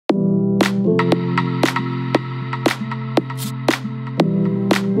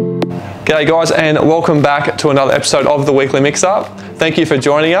G'day guys, and welcome back to another episode of the Weekly Mix-Up. Thank you for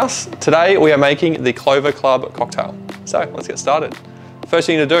joining us. Today we are making the Clover Club Cocktail. So let's get started. First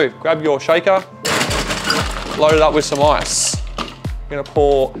thing to do, grab your shaker, load it up with some ice. We're gonna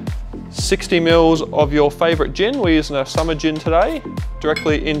pour 60 mils of your favorite gin. We're using a summer gin today,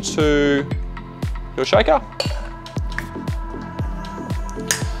 directly into your shaker.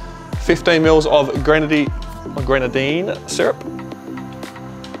 15 mils of grenadine syrup.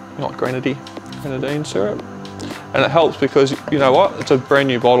 Not grenadine syrup. And it helps because, you know what, it's a brand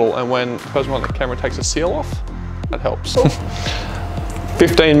new bottle, and when the person on the camera takes the seal off, that helps.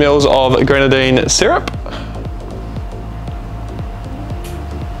 15 mils of grenadine syrup.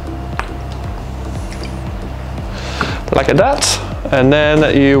 Like that. And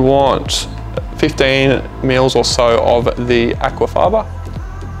then you want 15 mils or so of the aqua faba.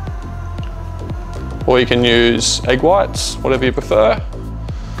 Or you can use egg whites, whatever you prefer.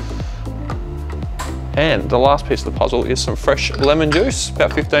 And the last piece of the puzzle is some fresh lemon juice,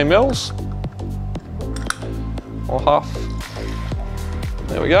 about 15 mils. Or half.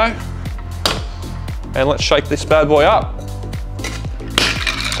 There we go. And let's shake this bad boy up.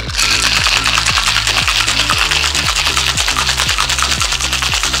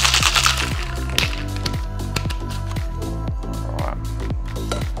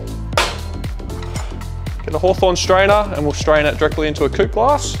 Get a Hawthorn strainer and we'll strain it directly into a coupe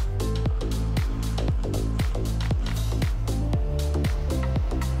glass.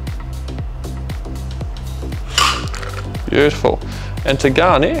 Beautiful. And to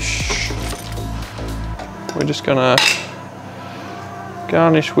garnish, we're just gonna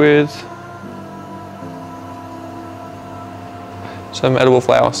garnish with some edible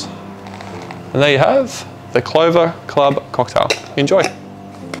flowers. And there you have the Clover Club Cocktail. Enjoy.